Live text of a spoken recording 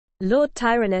Lord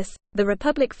Tyrannus, the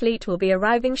Republic fleet will be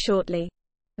arriving shortly.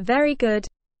 Very good,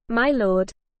 my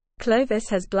lord. Clovis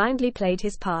has blindly played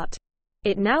his part.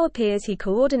 It now appears he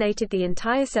coordinated the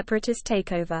entire separatist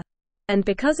takeover. And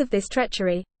because of this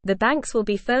treachery, the banks will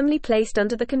be firmly placed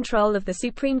under the control of the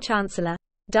Supreme Chancellor,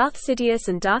 Darth Sidious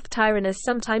and Darth Tyrannus.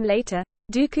 Sometime later,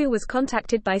 Dooku was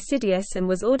contacted by Sidious and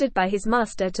was ordered by his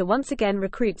master to once again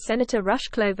recruit Senator Rush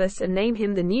Clovis and name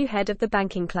him the new head of the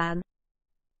banking clan.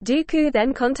 Dooku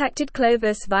then contacted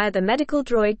Clovis via the medical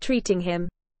droid treating him.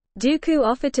 Dooku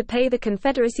offered to pay the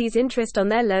Confederacy's interest on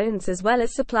their loans as well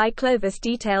as supply Clovis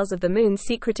details of the moon's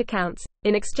secret accounts,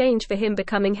 in exchange for him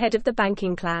becoming head of the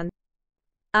banking clan.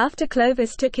 After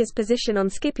Clovis took his position on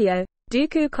Scipio,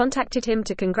 Dooku contacted him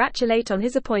to congratulate on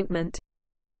his appointment.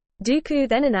 Dooku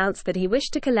then announced that he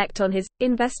wished to collect on his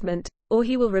investment, or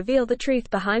he will reveal the truth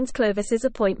behind Clovis's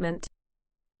appointment.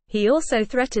 He also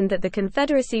threatened that the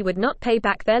Confederacy would not pay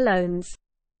back their loans.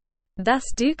 Thus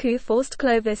Dooku forced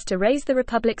Clovis to raise the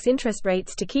Republic's interest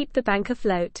rates to keep the bank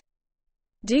afloat.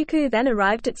 Dooku then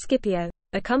arrived at Scipio,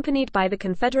 accompanied by the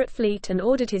Confederate fleet, and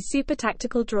ordered his super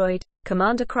tactical droid,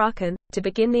 Commander Kraken, to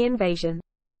begin the invasion.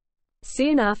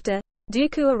 Soon after,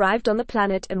 Dooku arrived on the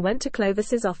planet and went to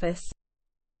Clovis's office.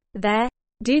 There,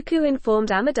 Dooku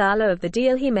informed Amidala of the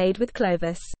deal he made with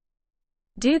Clovis.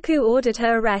 Dooku ordered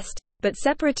her arrest, but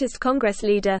Separatist Congress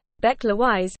leader, Beck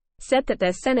Lawise, said that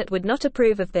their Senate would not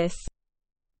approve of this.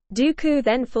 Dooku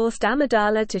then forced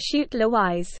Amidala to shoot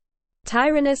Lawise.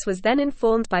 Tyrannus was then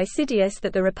informed by Sidious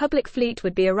that the Republic fleet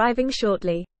would be arriving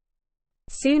shortly.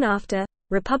 Soon after,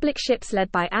 Republic ships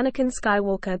led by Anakin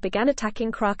Skywalker began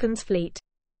attacking Kraken's fleet.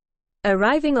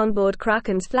 Arriving on board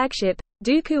Kraken's flagship,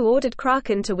 Dooku ordered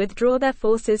Kraken to withdraw their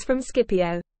forces from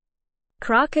Scipio.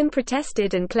 Kraken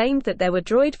protested and claimed that there were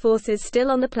droid forces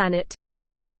still on the planet.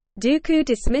 Dooku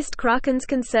dismissed Kraken's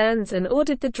concerns and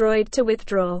ordered the droid to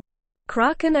withdraw.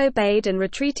 Kraken obeyed and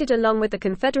retreated along with the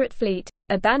Confederate fleet,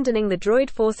 abandoning the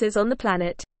droid forces on the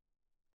planet.